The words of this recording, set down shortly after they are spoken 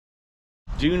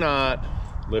Do not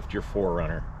lift your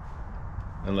 4Runner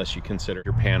unless you consider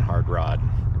your panhard rod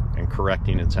and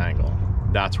correcting its angle.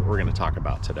 That's what we're going to talk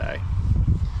about today.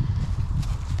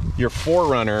 Your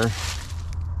 4Runner,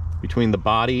 between the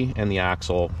body and the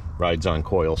axle, rides on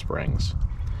coil springs.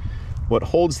 What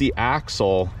holds the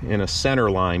axle in a center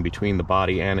line between the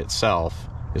body and itself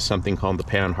is something called the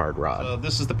panhard rod. So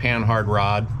this is the panhard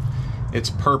rod. Its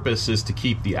purpose is to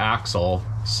keep the axle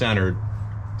centered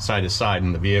side to side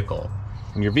in the vehicle.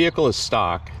 When your vehicle is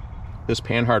stock, this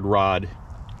panhard rod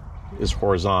is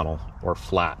horizontal or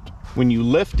flat. When you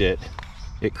lift it,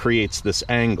 it creates this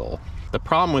angle. The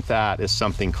problem with that is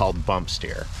something called bump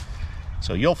steer.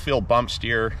 So you'll feel bump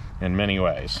steer in many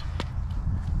ways.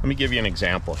 Let me give you an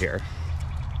example here.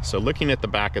 So looking at the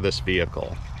back of this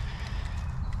vehicle,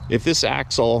 if this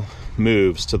axle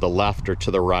moves to the left or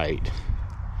to the right,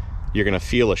 you're going to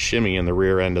feel a shimmy in the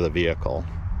rear end of the vehicle.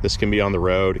 This can be on the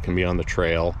road, it can be on the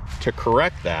trail. To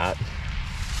correct that,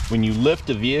 when you lift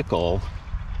a vehicle,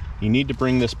 you need to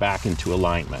bring this back into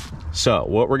alignment. So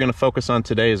what we're going to focus on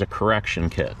today is a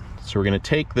correction kit. So we're going to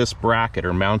take this bracket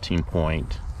or mounting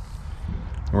point,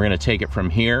 and we're going to take it from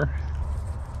here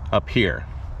up here.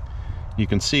 You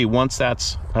can see once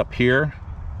that's up here,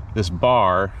 this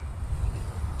bar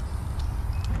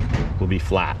will be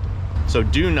flat. So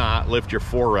do not lift your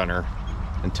 4Runner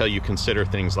until you consider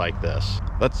things like this.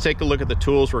 Let's take a look at the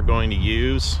tools we're going to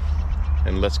use,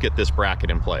 and let's get this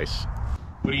bracket in place.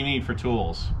 What do you need for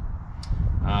tools?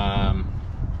 I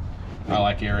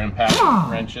like air impact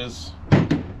wrenches.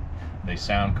 They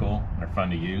sound cool, they're fun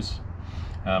to use.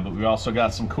 But we also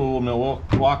got some cool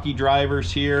Milwaukee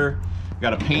drivers here.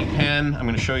 Got a paint pen. I'm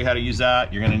going to show you how to use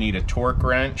that. You're going to need a torque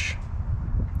wrench.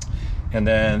 And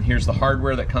then here's the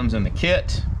hardware that comes in the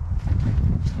kit.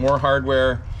 More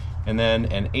hardware. And then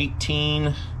an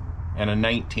 18 and a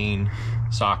 19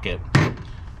 socket.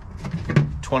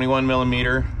 21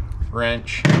 millimeter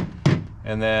wrench.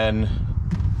 And then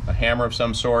a hammer of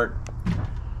some sort.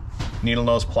 Needle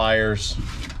nose pliers.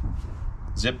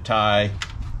 Zip tie.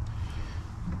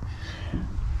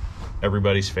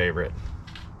 Everybody's favorite.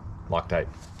 Loctite.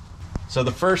 So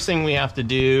the first thing we have to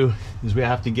do is we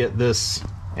have to get this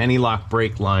anti-lock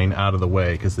brake line out of the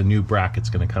way, because the new bracket's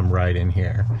going to come right in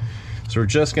here. So we're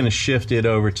just going to shift it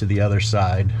over to the other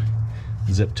side,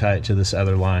 zip tie it to this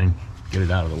other line, get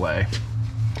it out of the way.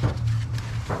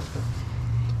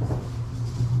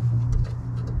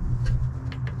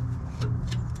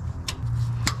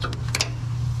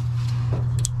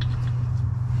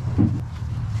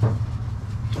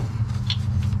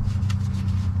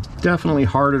 Definitely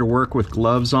harder to work with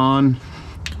gloves on,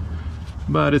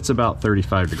 but it's about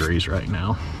 35 degrees right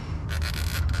now.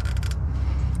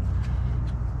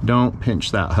 Don't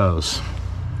pinch that hose.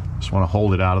 Just want to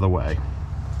hold it out of the way.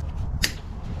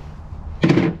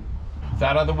 With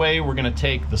that out of the way, we're going to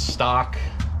take the stock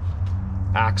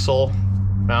axle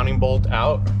mounting bolt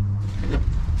out.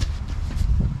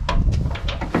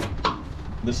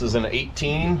 This is an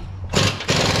 18.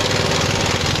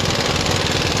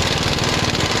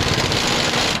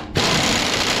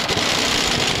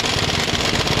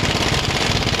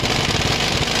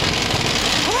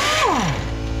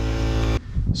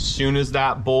 As soon as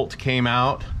that bolt came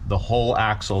out, the whole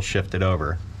axle shifted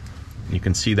over. You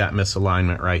can see that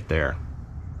misalignment right there.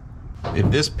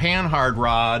 If this panhard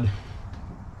rod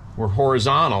were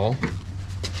horizontal,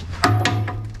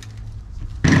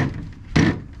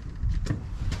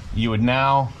 you would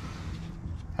now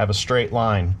have a straight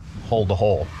line, hole to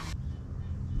hole.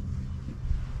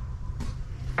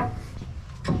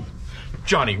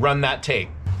 Johnny, run that tape.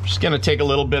 Just gonna take a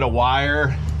little bit of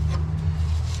wire,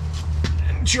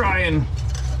 try and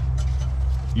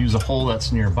use a hole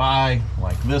that's nearby,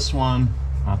 like this one,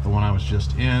 not the one I was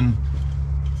just in.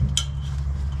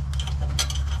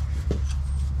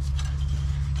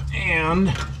 And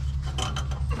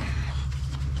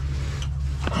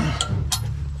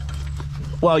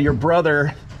while your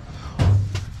brother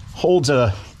holds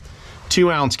a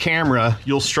 2-ounce camera,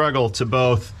 you'll struggle to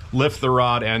both lift the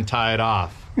rod and tie it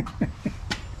off.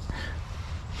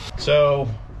 So,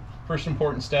 first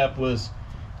important step was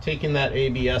taking that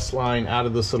ABS line out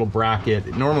of this little bracket.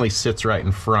 It normally sits right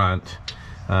in front.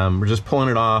 We're just pulling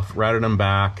it off, routing them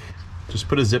back. Just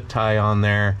put a zip tie on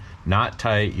there, not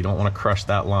tight. You don't want to crush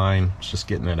that line. It's just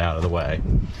getting it out of the way.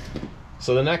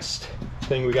 So the next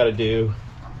thing we got to do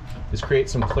is create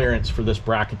some clearance for this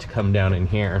bracket to come down in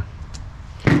here.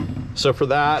 So for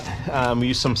that, we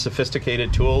use some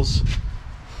sophisticated tools.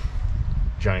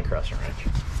 Giant crescent wrench.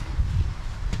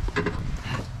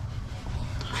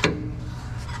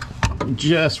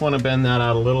 Just want to bend that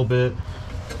out a little bit,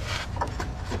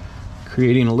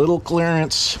 creating a little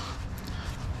clearance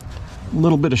A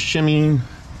little bit of shimmying.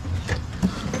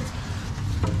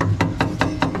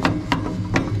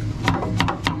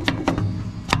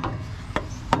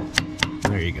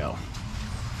 There you go.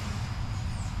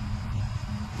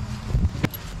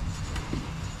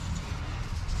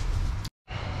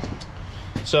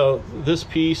 So this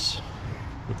piece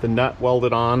with the nut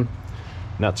welded on,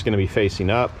 nut's going to be facing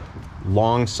up,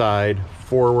 long side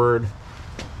forward.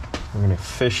 We're going to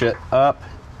fish it up,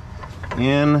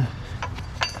 in,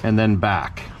 and then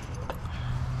back.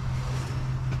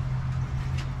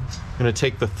 I'm going to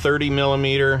take the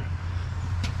 30mm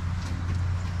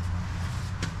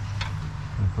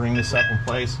and bring this up in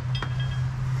place,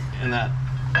 and that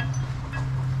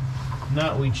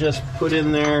nut we just put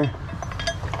in there,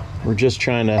 we're just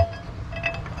trying to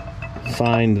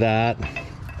find that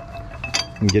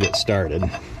and get it started.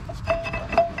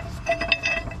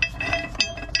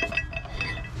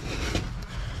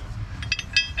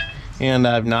 And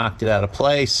I've knocked it out of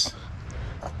place.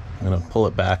 I'm gonna pull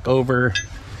it back over,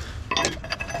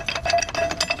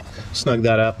 snug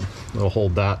that up, it'll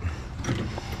hold that.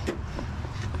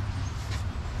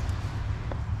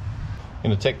 I'm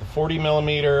gonna take the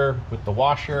 40mm with the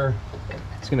washer.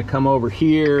 It's gonna come over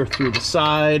here through the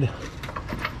side.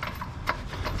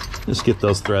 Just get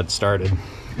those threads started.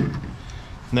 And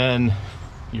then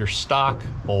your stock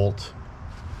bolt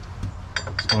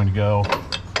is going to go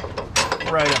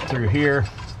right up through here.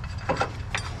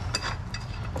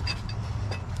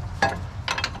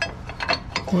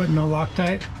 What, no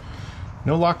Loctite?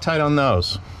 No Loctite on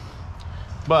those,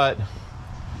 but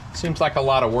it seems like a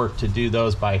lot of work to do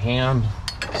those by hand,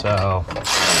 so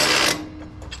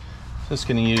just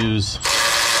gonna use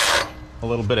a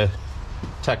little bit of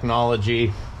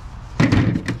technology.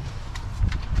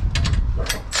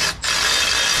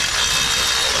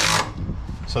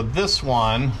 So this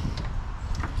one,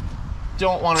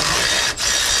 don't want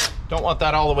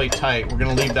that all the way tight. We're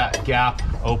gonna leave that gap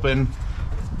open.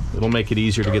 It'll make it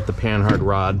easier to get the panhard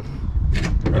rod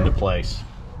into place.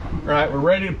 All right, we're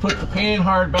ready to put the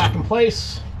panhard back in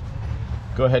place.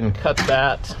 Go ahead and cut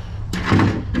that.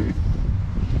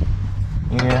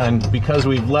 And because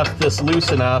we've left this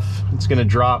loose enough, it's gonna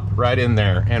drop right in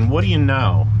there. And what do you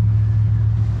know?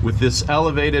 With this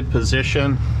elevated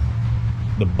position,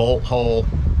 the bolt hole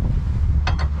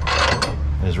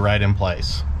is right in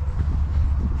place.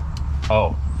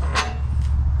 Oh,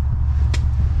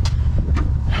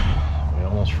 we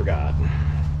almost forgot.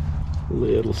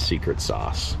 Little secret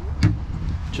sauce.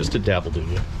 Just a dabble, do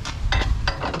you?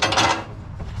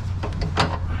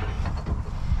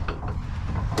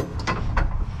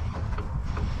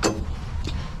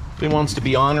 If it wants to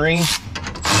be ornery,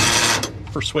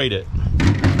 persuade it.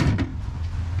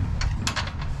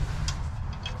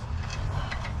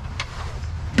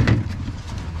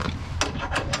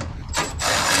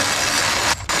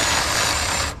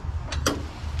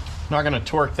 Not gonna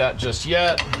torque that just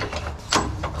yet.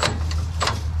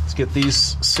 Let's get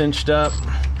these cinched up.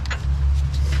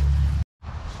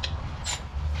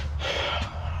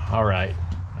 All right,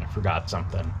 I forgot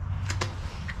something.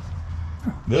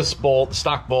 This bolt, the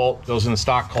stock bolt, goes in the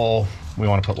stock hole. We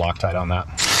want to put Loctite on that.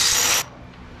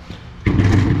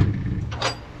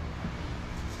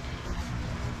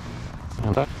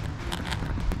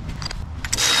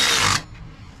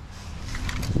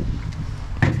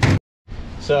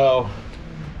 So,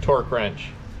 torque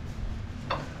wrench.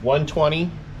 120,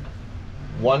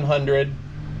 100,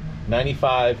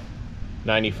 95,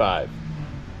 95.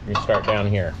 You start down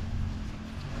here.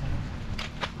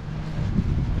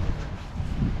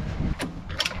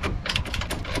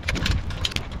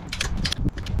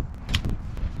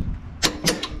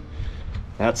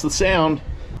 That's the sound.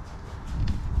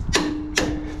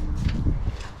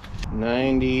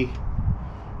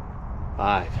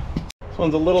 95. This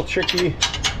one's a little tricky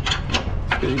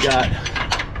because you got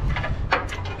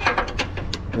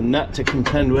the nut to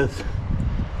contend with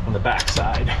on the back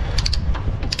side.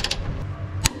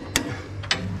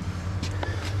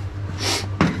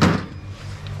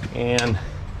 And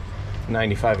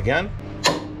 95 again.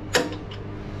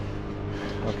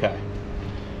 Okay.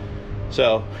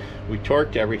 So we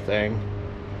torqued everything.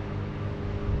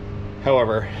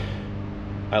 However,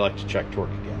 I like to check torque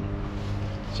again.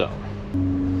 So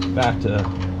back to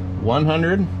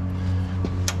 100.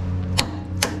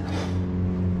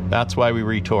 That's why we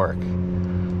retorque.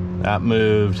 That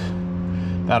moved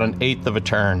about 1/8 of a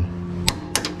turn.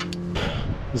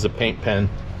 This is a paint pen.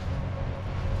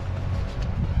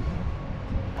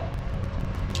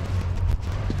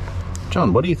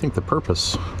 John, what do you think the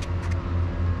purpose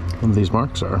of these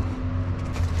marks are?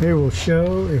 They will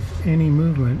show if any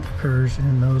movement occurs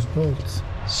in those bolts.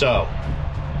 So,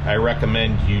 I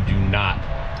recommend you do not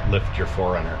lift your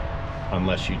 4Runner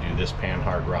unless you do this pan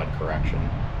hard rod correction.